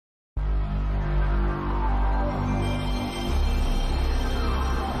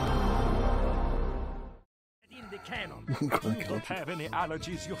cannon. You don't have any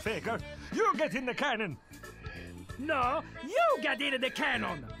allergies, you faker. You get in the cannon. No, you get into the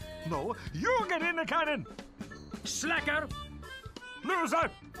cannon. No, you get in the cannon. Slacker. Loser.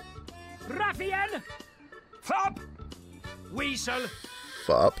 Ruffian. Fop. Weasel.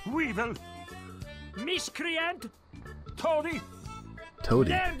 Fop. Weevil. Miscreant. Toady. Toady.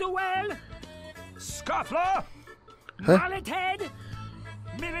 Ne'er-do-well. Scuffler. Huh? Mallet head.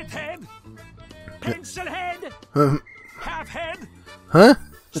 Minute head. Pencil head. Half head. Huh?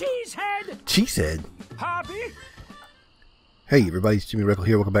 Cheese head. Cheesehead. Harvey. Hey everybody, it's Jimmy Reckle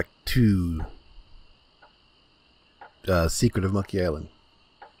here. Welcome back to Secret of Monkey Island.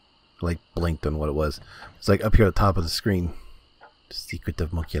 I like blinked on what it was. It's like up here at the top of the screen. Secret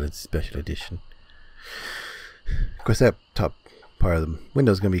of Monkey Island Special Edition. Of course, that top part of the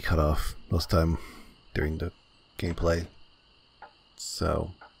window is going to be cut off most time during the gameplay.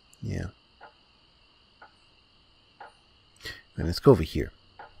 So, yeah. And let's go over here.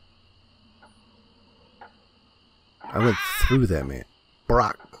 I went through that, man.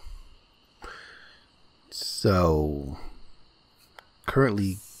 Brock. So,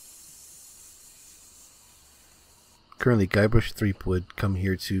 currently Guybrush Threepwood come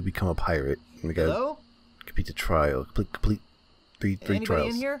here to become a pirate. And we gotta complete the trial. Complete three Anybody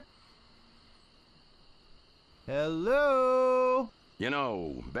trials. in here? Hello? You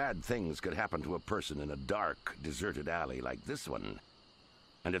know, bad things could happen to a person in a dark, deserted alley like this one.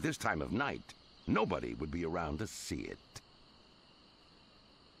 And at this time of night, nobody would be around to see it.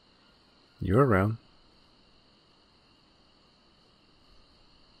 You're around.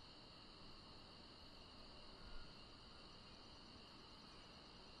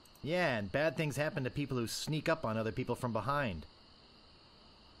 Yeah, and bad things happen to people who sneak up on other people from behind.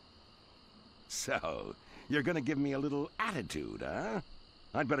 So, you're gonna give me a little attitude, huh?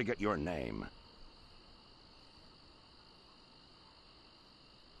 I'd better get your name.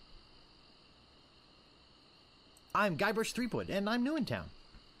 I'm Guybrush Threepwood, and I'm new in town.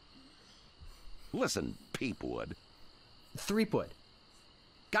 Listen, Peepwood. Threepwood.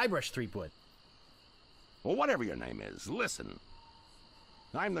 Guybrush Threepwood. Well, whatever your name is, listen.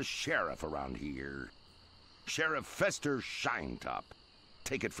 I'm the sheriff around here. Sheriff Fester Shinetop.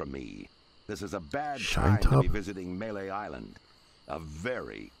 Take it from me. This is a bad time to be visiting Mêlée Island. A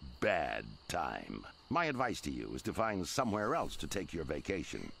very bad time. My advice to you is to find somewhere else to take your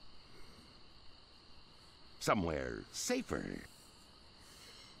vacation. Somewhere safer.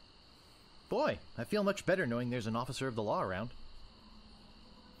 Boy, I feel much better knowing there's an officer of the law around.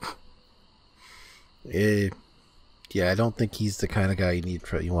 Yeah, I don't think he's the kind of guy you need.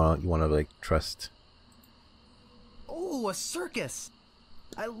 You want to like trust. Oh, a circus!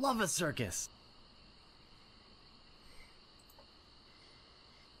 I love a circus.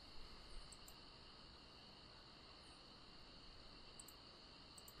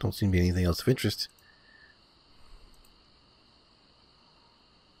 Don't seem to be anything else of interest.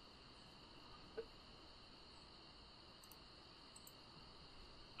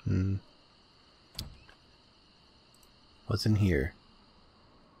 What's in here?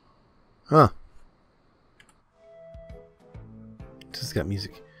 Huh. Just got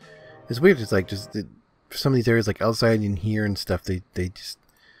music. It's weird. It's like just for some of these areas, like outside in here and stuff, they just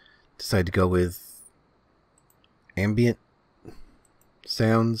decide to go with ambient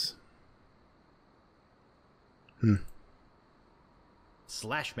sounds.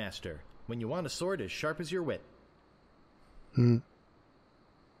 Slashmaster. When you want a sword as sharp as your wit.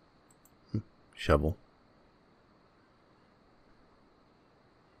 Shovel.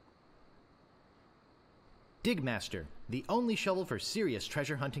 Digmaster. The only shovel for serious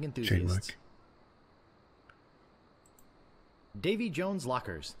treasure hunting enthusiasts. Trademark. Davy Jones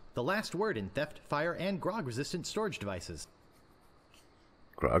Lockers. The last word in theft, fire, and grog-resistant storage devices.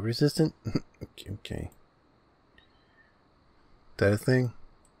 Grog resistant? Okay. That a thing?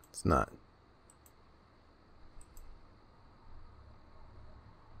 It's not.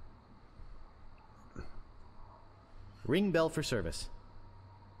 Ring bell for service.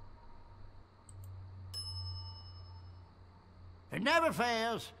 It never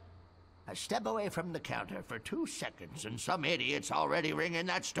fails. I step away from the counter for 2 seconds and some idiot's already ringing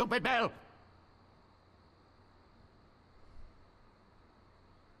that stupid bell.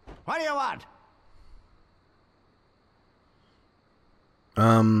 What do you want?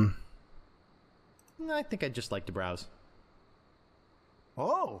 I think I'd just like to browse.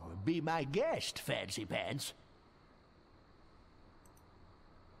 Oh, be my guest, Fancy Pants.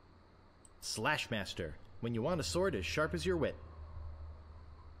 Slashmaster. When you want a sword as sharp as your wit.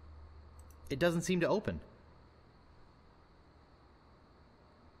 It doesn't seem to open.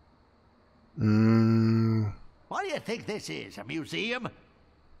 What think this is? A museum?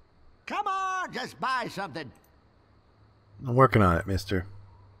 Come on, just buy something. I'm working on it, mister.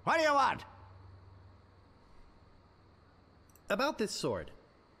 What do you want? About this sword.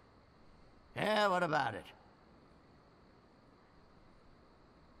 Yeah, what about it?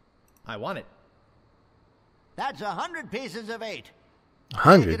 I want it. That's 100 pieces of 8.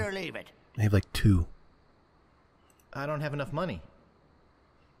 100? Take it or leave it. I have like 2. I don't have enough money.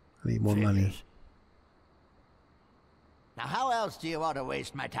 I need more money. Figures. Now, how else do you want to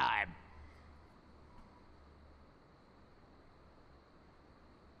waste my time?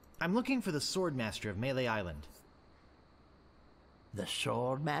 I'm looking for the Swordmaster of Mêlée Island. The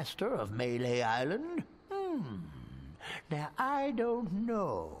Swordmaster of Mêlée Island? Now, I don't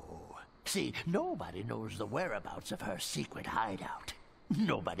know. See, nobody knows the whereabouts of her secret hideout.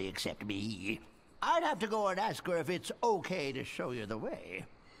 Nobody except me. I'd have to go and ask her if it's okay to show you the way.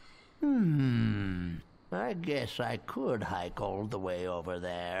 I guess I could hike all the way over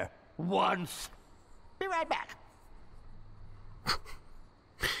there. Once. Be right back.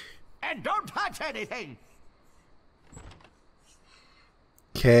 And don't touch anything!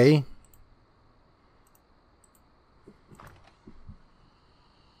 Okay.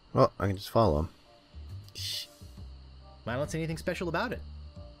 Well, I can just follow him. I don't see anything special about it.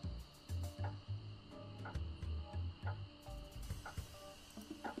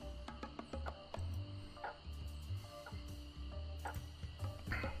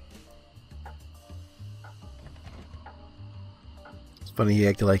 It's funny, he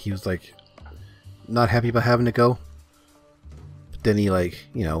acted like he was like not happy about having to go. But then he like,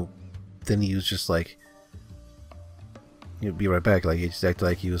 you know, then he was just like, he'd be right back. Like he just acted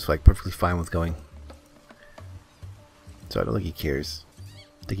like he was like perfectly fine with going. So I don't think he cares.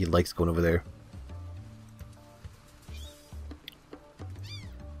 I think he likes going over there.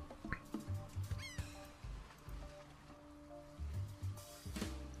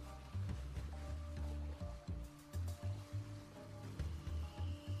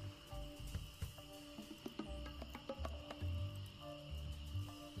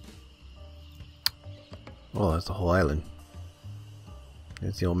 Oh, that's the whole island.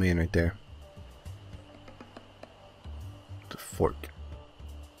 There's the old man right there. The fork.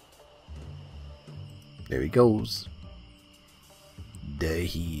 There he goes. There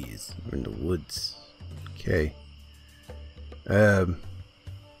he is. We're in the woods. Okay.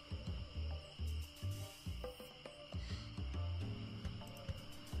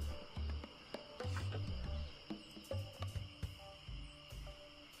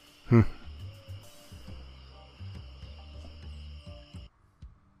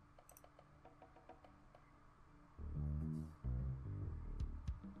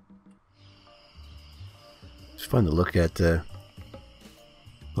 It's fun to look at.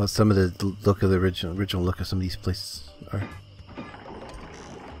 Well, some of the look of the original look of some of these places are.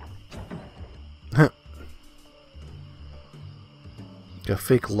 A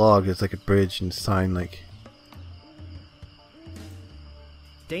fake log is like a bridge and sign like.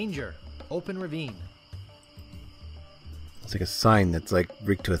 Danger! Open ravine. It's like a sign that's like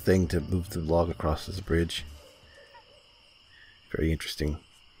rigged to a thing to move the log across this bridge. Very interesting.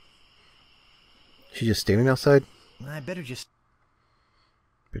 She just standing outside? I better just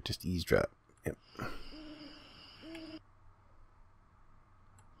eavesdrop. Yep.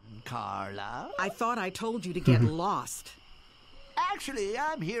 Carla? I thought I told you to get lost. Actually,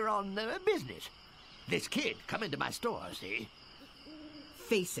 I'm here on business. This kid come into my store, see?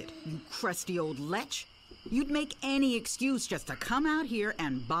 Face it, you crusty old lech. You'd make any excuse just to come out here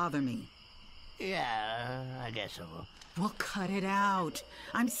and bother me. Yeah, I guess so. Well, cut it out.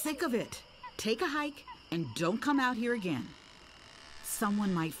 I'm sick of it. Take a hike and don't come out here again.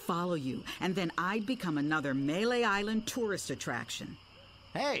 Someone might follow you, and then I'd become another Mêlée Island tourist attraction.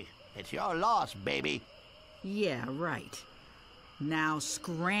 Hey, it's your loss, baby. Yeah, right. Now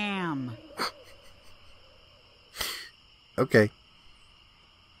scram. Okay.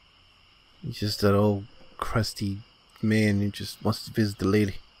 He's just that old crusty man who just wants to visit the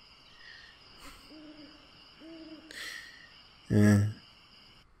lady. There's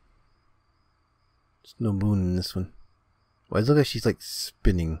no moon in this one. Why does it look like she's like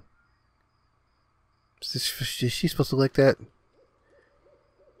spinning? Is she supposed to look like that?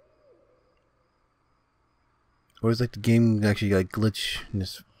 Or is like the game actually like glitch in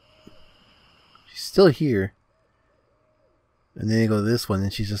this? She's still here. And then you go to this one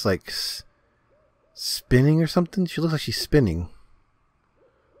and she's just like spinning or something. She looks like she's spinning.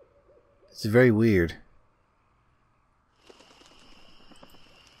 It's very weird.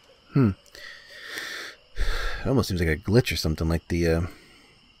 It almost seems like a glitch or something, like the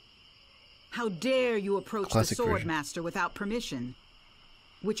How dare you approach Classic the version. Swordmaster without permission?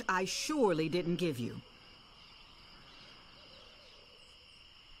 Which I surely didn't give you.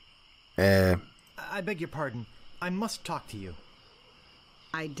 I beg your pardon. I must talk to you.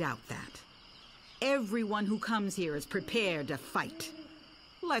 I doubt that. Everyone who comes here is prepared to fight.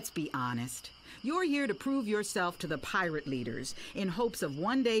 Let's be honest. You're here to prove yourself to the pirate leaders in hopes of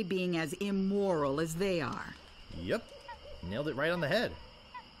one day being as immoral as they are. Yep. Nailed it right on the head.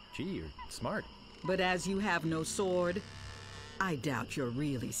 Gee, you're smart. But as you have no sword, I doubt you're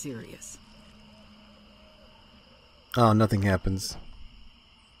really serious. Oh, nothing happens.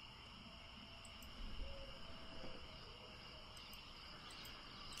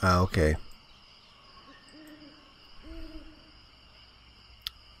 Oh, okay.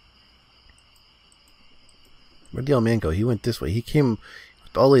 Where'd the old man go? He went this way. He came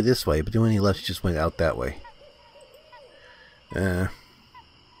all the way this way, but then when he left, he just went out that way.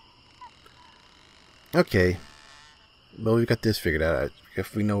 Okay. Well, we got this figured out.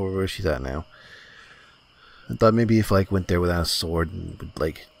 If we know where she's at now. I thought maybe if I went there without a sword, and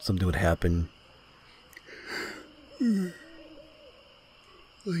something would happen. Well,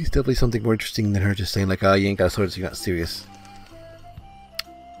 he's definitely something more interesting than her just saying like, "Oh, you ain't got a sword, so you're not serious."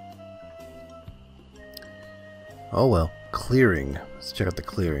 Oh well, clearing. Let's check out the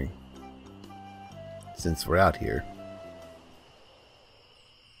clearing. Since we're out here.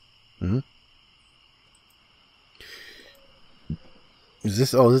 Is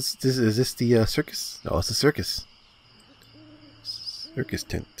this? Oh, is this the circus? Oh, it's the circus. Circus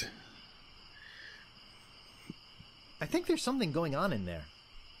tent. I think there's something going on in there.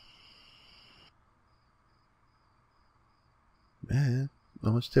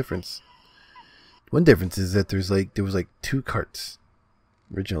 Not much difference. One difference is that there was like 2 carts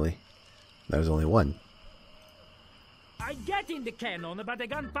originally. There was only one. I get in the cannon, but the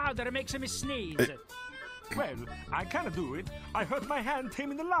gunpowder makes me sneeze. Well, I cannot do it. I hurt my hand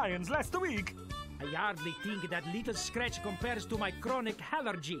taming the lions last week. I hardly think that little scratch compares to my chronic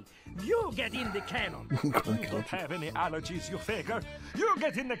allergy. You get in the cannon. You don't have any allergies, you faker. You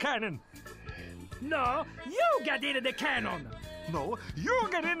get in the cannon. No, you get in the cannon. No, you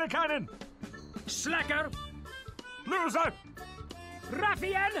get in the cannon. Slacker, Loser.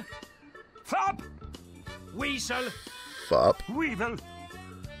 ruffian, Fop. weasel, Fop. Weevil.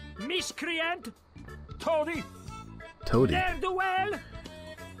 miscreant, Toady. Toady. ne'er-do-well,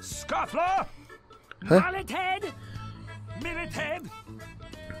 Scuffler. mallet-head, Minute-head.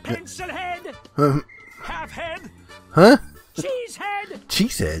 pencil-head, Half-head. Huh? cheese-head.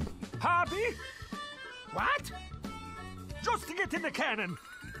 Cheesehead. Harpy. What? Just to get in the cannon.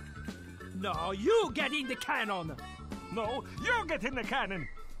 No, you get in the cannon. No, you get in the cannon.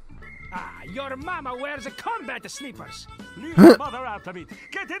 Ah, your mama wears combat slippers. Leave your mother out of it.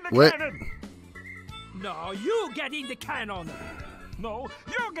 Get in the What? cannon. No, you get in the cannon. No,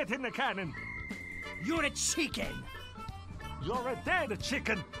 you get in the cannon. You're a chicken. You're a dead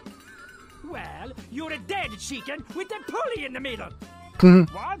chicken. Well, you're a dead chicken with a pulley in the middle.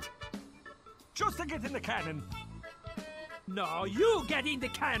 What? Just to get in the cannon. No, you get in the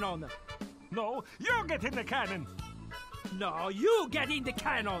cannon. No, you get in the cannon. No, you get in the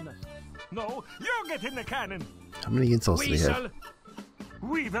cannon. No, you get in the cannon. How many insults do they have?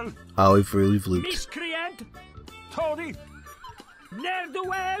 Weasel, Weevil. Oh, we've looped. miscreant, Toady.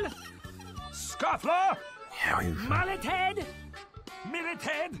 ne'er-do-well, Scuffler. Yeah, we've... mallet-head,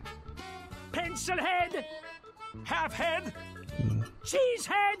 Minute-head. pencil-head, Half-head.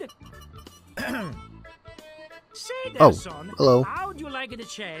 cheese-head. Say there, Oh, son. hello. How'd you like the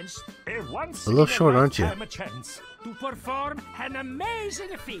chance A once A little in short, aren't you? lifetime a chance. to perform an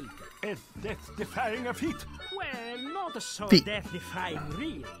amazing feat? A death-defying feat. Well, not so Feat. death-defying,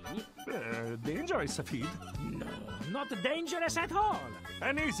 really. Dangerous feat. No, not dangerous at all,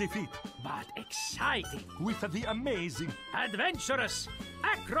 An easy feat. but exciting, With the amazing adventurous,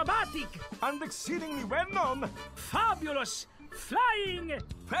 acrobatic, and exceedingly well-known fabulous, flying.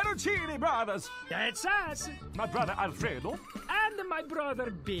 Ferrucini brothers. That's us, My brother Alfredo. and my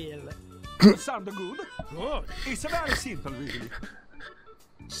brother Bill. Sound good? Good. It's very simple, really.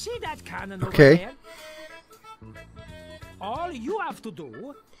 See that cannon Okay. over there? All you have to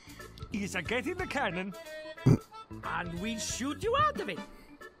do, Is get in the cannon and we'll shoot you out of it.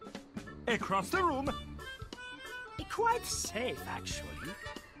 across the room. Quite safe, actually.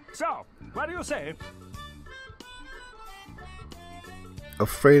 So, what do you say?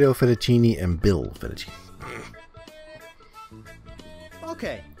 Alfredo Fettuccini and Bill Fettuccini.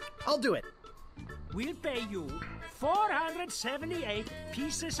 Okay, I'll do it. We'll pay you 478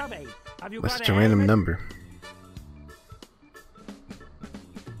 pieces of 8. Have you That's got such a random helmet? number.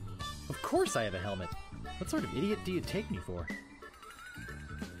 Of course I have a helmet. What sort of idiot do you take me for?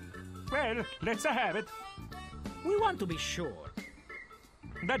 Well, let's have it. We want to be sure.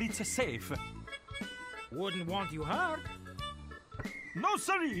 That it's safe. Wouldn't want you hurt. No,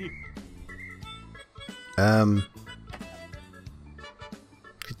 siree.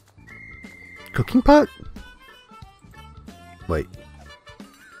 Cooking pot? Wait.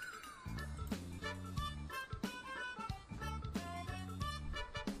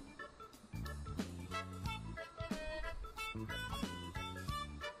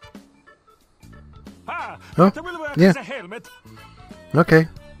 Ah, Huh? that will work Yeah. as a helmet. Okay.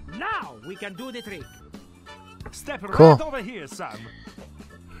 Now we can do the trick. Step Cool. right over here, son.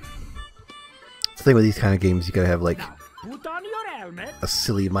 It's the thing with these kind of games, you gotta have like Now put on your helmet a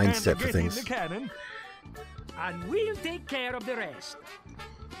silly mindset and for get things. in the cannon. and we'll take care of the rest.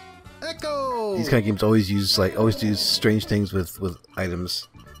 Echo! These kind of games always do strange things with items.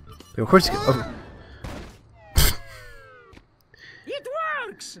 Of course, It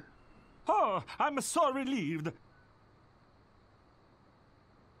works! Oh, I'm so relieved.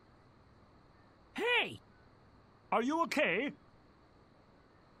 Hey! Are you okay?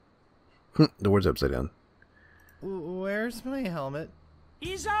 the word's upside down. Where's my helmet?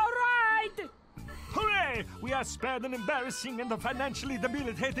 He's alright! Hooray! We are spared an embarrassing and financially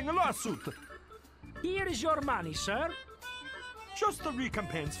debilitating lawsuit. Here is your money, sir. Just a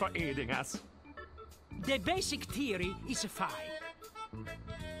recompense for aiding us. The basic theory is fine.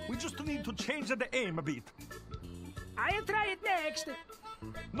 We just need to change the aim a bit. I'll try it next.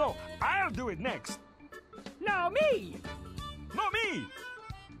 No, I'll do it next. No, me! No, me!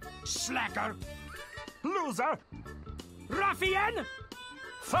 Slacker! Loser! Ruffian!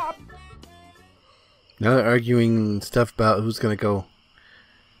 Fop! Now they're arguing stuff about who's gonna go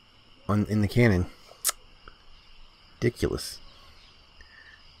in the cannon. Ridiculous.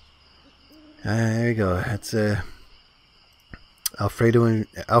 There we go. That's Alfredo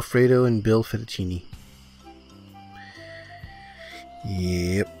and Bill Fettuccine.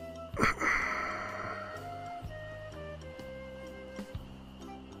 Yep.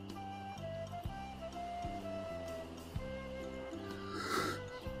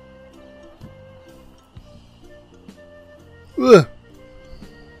 Ugh.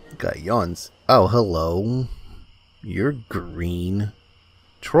 Got yawns. Oh, hello. You're green.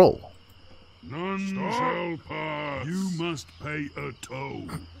 Troll. None shall pass. You must pay a toll.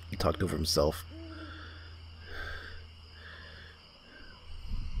 He talked over himself.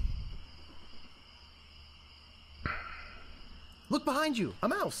 Look behind you! A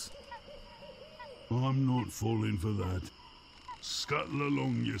mouse! I'm not falling for that. Scuttle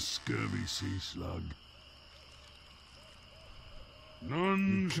along, you scurvy sea slug.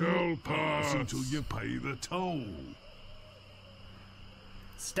 None shall pass until you pay the toll.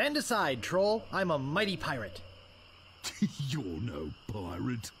 Stand aside, troll. I'm a mighty pirate. You're no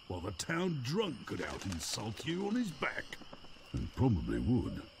pirate. While the town drunk could out insult you on his back. And probably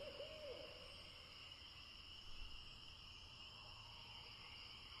would.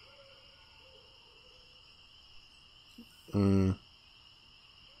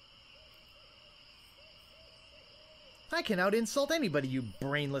 I can out insult anybody, you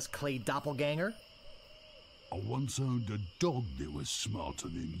brainless clay doppelganger. I once owned a dog that was smarter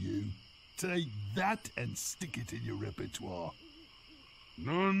than you. Take that and stick it in your repertoire.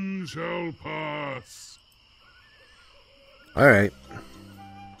 None shall pass. Alright.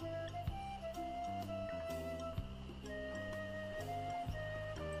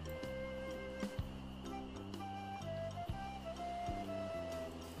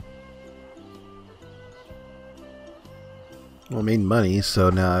 Well, I made money, so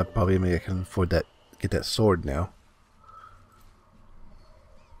now I probably maybe I can afford that, get that sword now.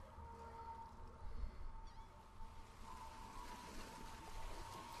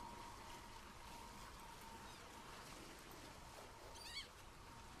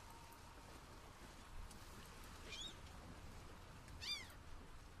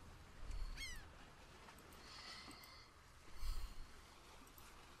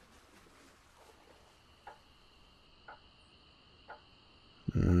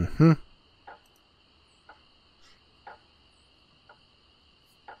 Mm-hmm.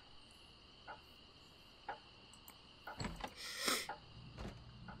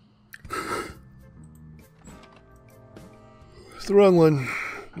 It's the wrong one.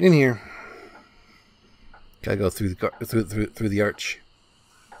 In here. Gotta go through the through the arch.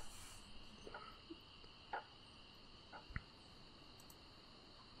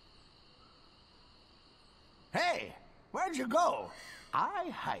 Hey, where'd you go? I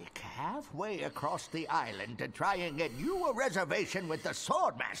hike halfway across the island to try and get you a reservation with the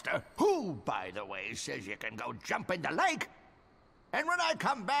Swordmaster, who, by the way, says you can go jump in the lake. And when I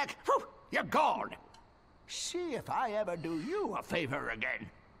come back, whew, you're gone. See if I ever do you a favor again.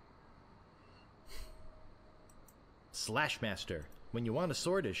 Slashmaster, when you want a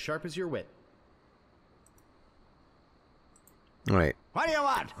sword as sharp as your wit. Alright. What do you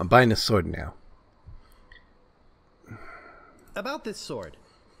want? I'm buying a sword now. About this sword.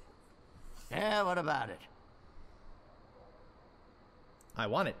 Yeah, what about it? I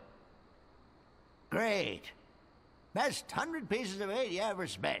want it. Great. Best 100 pieces of 8 you ever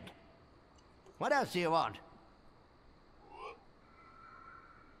spent. What else do you want?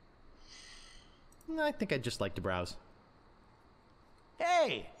 I think I'd just like to browse.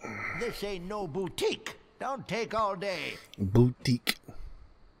 Hey, this ain't no boutique. Don't take all day. Boutique.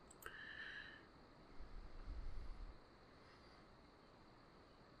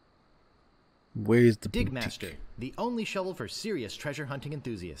 Where's the Digmaster, boutique? the only shovel for serious treasure hunting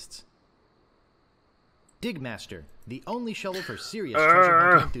enthusiasts. Digmaster, the only shovel for serious treasure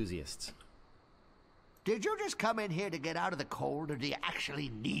hunting enthusiasts. Did you just come in here to get out of the cold, or do you actually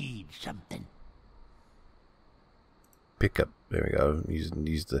need something? Pick up. There we go.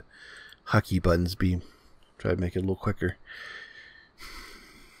 Use the hockey buttons. Try to make it a little quicker.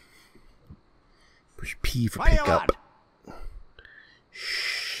 Push P for pick up.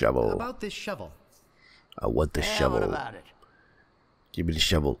 Shovel. About this shovel. I want the shovel. What about it? Give me the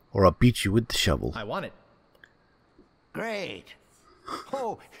shovel, or I'll beat you with the shovel. I want it. Great.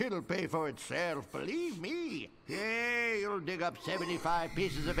 Oh, it'll pay for itself, believe me. Yeah, you'll dig up 75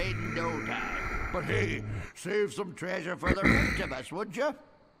 pieces of 8 in no time. But hey, save some treasure for the rest of us, would you?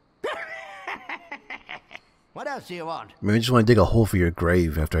 What else do you want? Maybe I just want to dig a hole for your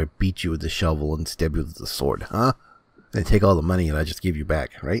grave after I beat you with the shovel and stab you with the sword, huh? And take all the money and I just give you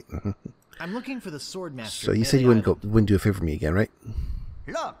back, right? I'm looking for the Swordmaster. So you said you wouldn't do a favor for me again, right?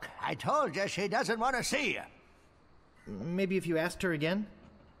 Look, I told you she doesn't want to see you. Maybe if you asked her again?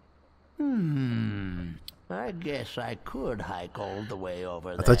 I guess I could hike all the way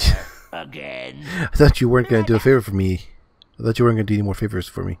over there thought you- again. I thought you weren't going to do a favor for me. I thought you weren't going to do any more favors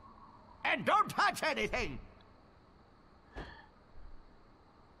for me. And don't touch anything.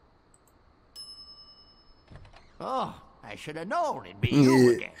 Oh, I should have known it'd be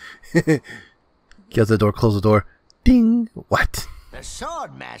you again. Close the door, close the door. Ding! What? The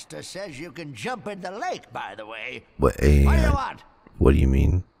Swordmaster says you can jump in the lake, by the way. What What do you want? What do you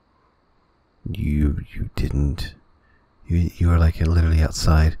mean? You didn't. You were like literally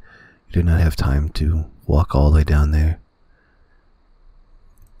outside. You did not have time to walk all the way down there.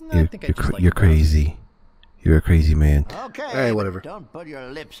 You're crazy. You're a crazy man. Okay, All right, whatever. Don't put your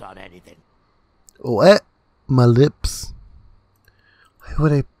lips on anything. What? My lips?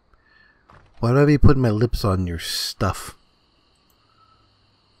 Why would I be putting my lips on your stuff?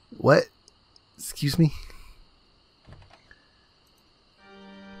 What? Excuse me?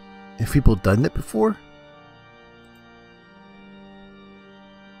 Have people done it before?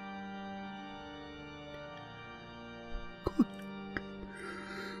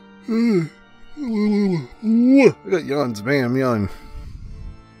 I got yawns, man. I'm yawning.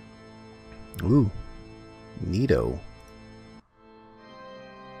 Ooh. Neato.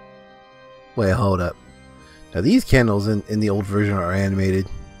 Wait, hold up. Now these candles in the old version are animated.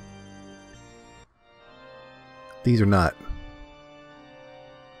 These are not.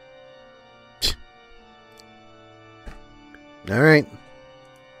 Alright.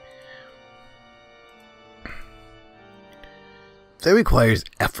 That requires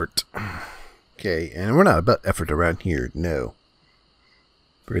effort. Okay, and we're not about effort around here, no.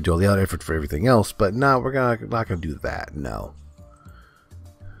 We're going to do all the other effort for everything else, but no, we're not going to do that, no.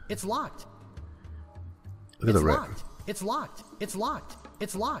 It's locked. Look at the rat. Locked. It's locked. It's locked.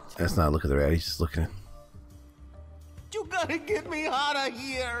 It's locked. That's not look at the rat, he's just looking at. You gotta get me out of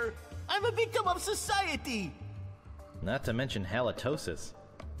here! I'm a victim of society! Not to mention halitosis.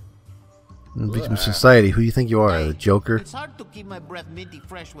 Victim of society, who do you think you are, the Joker? It's hard to keep my breath minty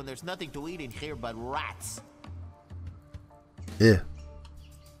fresh when there's nothing to eat in here but rats. Yeah.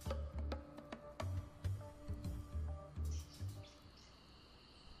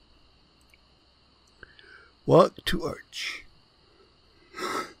 Walk to arch.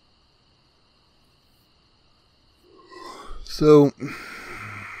 So,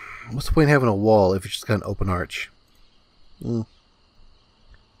 what's the point of having a wall if it's just got an open arch?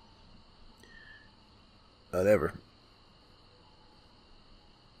 Whatever.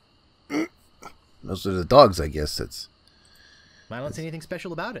 Those are the dogs, I guess. That's. I don't see anything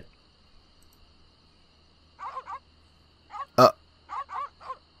special about it.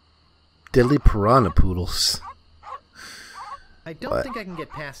 deadly piranha poodles. I don't think I can get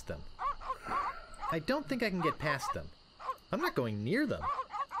past them. I don't think I can get past them. I'm not going near them.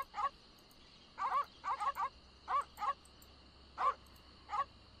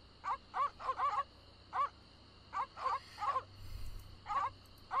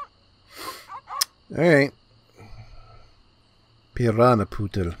 Alright. Piranha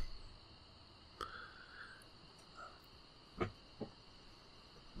poodle.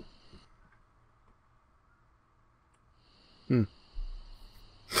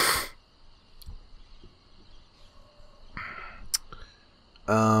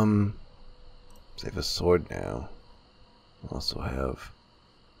 Save a sword now. Also have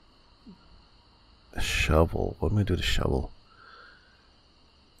a shovel. What am I gonna do with a shovel?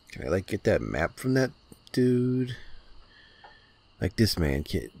 Can I like get that map from that dude? Like this man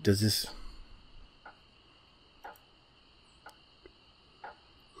does this?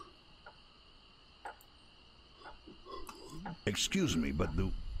 Excuse me, but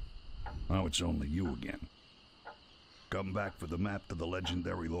oh, it's only you again. Come back for the map to the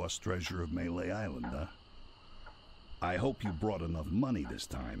legendary lost treasure of Mêlée Island, huh? I hope you brought enough money this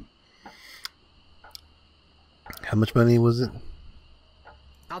time. How much money was it?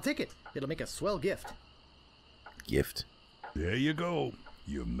 I'll take it. It'll make a swell gift. Gift. There you go.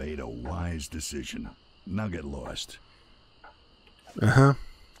 You made a wise decision. Now get lost. Uh-huh.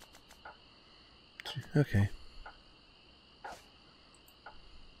 Okay.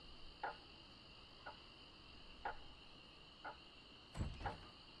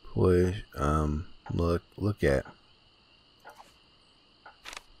 Push, look at.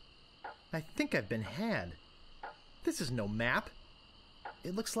 I think I've been had. This is no map.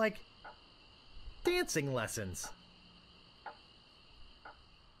 It looks like dancing lessons.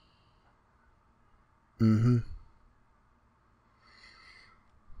 Mm-hmm.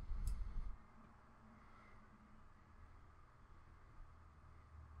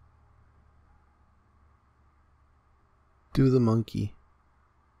 Do the monkey.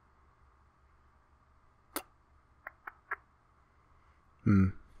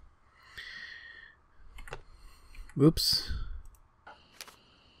 Oops.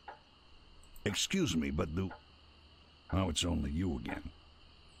 Excuse me, but oh, it's only you again.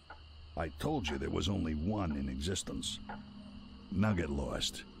 I told you there was only one in existence. Now get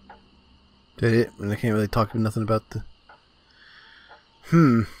lost. Did it? And I can't really talk nothing about the...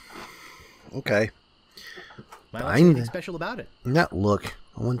 Okay. Well, anything special about it? Not look.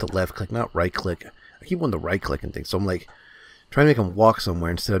 I want the left click, not right click. I keep wanting the right click and things. So I'm like trying to make him walk somewhere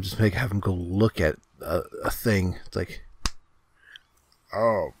instead of just have him go look at a thing. It's like,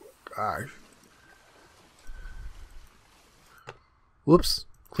 oh gosh. Whoops.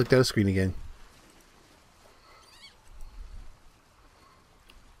 Clicked out of screen again.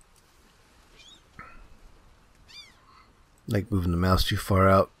 Like moving the mouse too far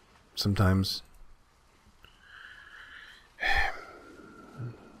out sometimes.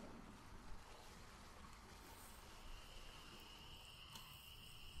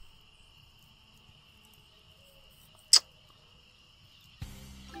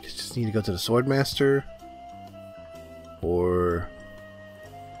 Just need to go to the Swordmaster, or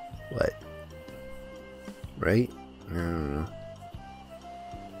what? Right? I don't know.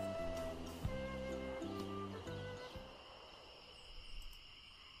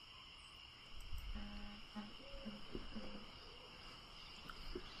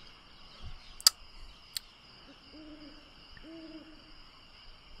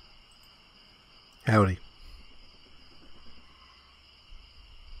 Howdy.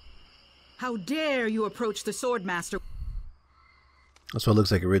 How dare you approach the Swordmaster? That's what it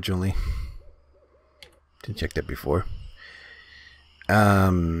looks like originally. Didn't check that before. Hi,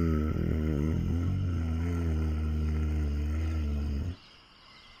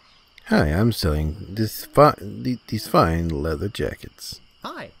 I'm selling these fine leather jackets.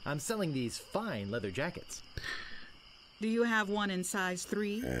 Hi, I'm selling these fine leather jackets. Do you have one in size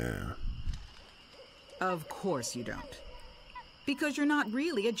 3? Yeah. Of course you don't. Because you're not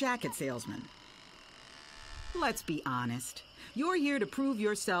really a jacket salesman. Let's be honest. You're here to prove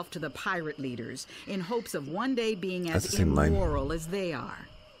yourself to the pirate leaders in hopes of one day being as immoral as they are.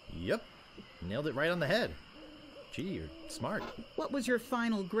 Yep. Nailed it right on the head. Gee, you're smart. What was your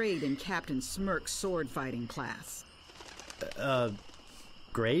final grade in Captain Smirk's sword fighting class?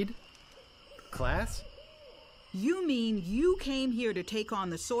 Grade? Class? You mean you came here to take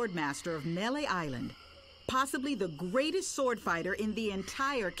on the Swordmaster of Mêlée Island, possibly the greatest sword fighter in the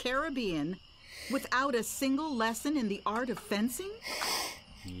entire Caribbean, without a single lesson in the art of fencing?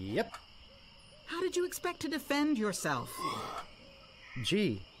 Yep. How did you expect to defend yourself?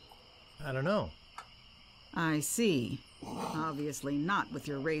 Gee, I don't know. I see. Obviously not with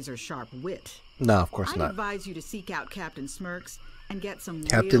your razor-sharp wit. No, of course I'd not. advise you to seek out Captain Smirks and get some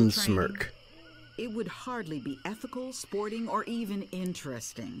Captain real training. Smirk. It would hardly be ethical, sporting, or even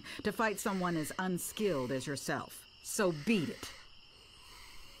interesting to fight someone as unskilled as yourself. So beat it.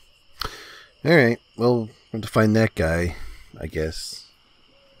 Alright, well, we're going to find that guy, I guess.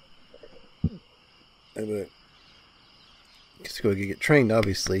 I'm going to just go get trained,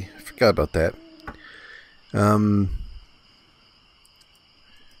 obviously. I forgot about that.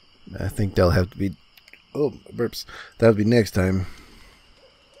 I think that'll have to be... Oh, burps. That'll be next time.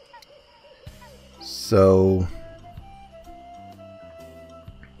 So...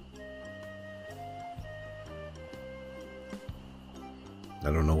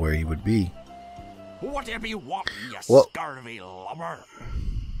 I don't know where he would be. Whatever you want, you Well- scurvy lubber.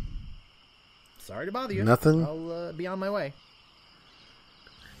 Sorry to bother you. Nothing? I'll be on my way.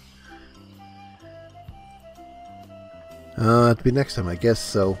 That'll be next time, I guess,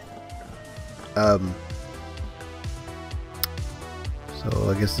 so... So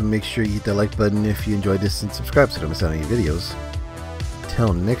I guess make sure you hit that like button if you enjoyed this and subscribe so you don't miss out on any videos.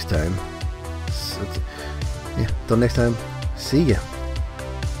 Till next time. Till next time, see ya.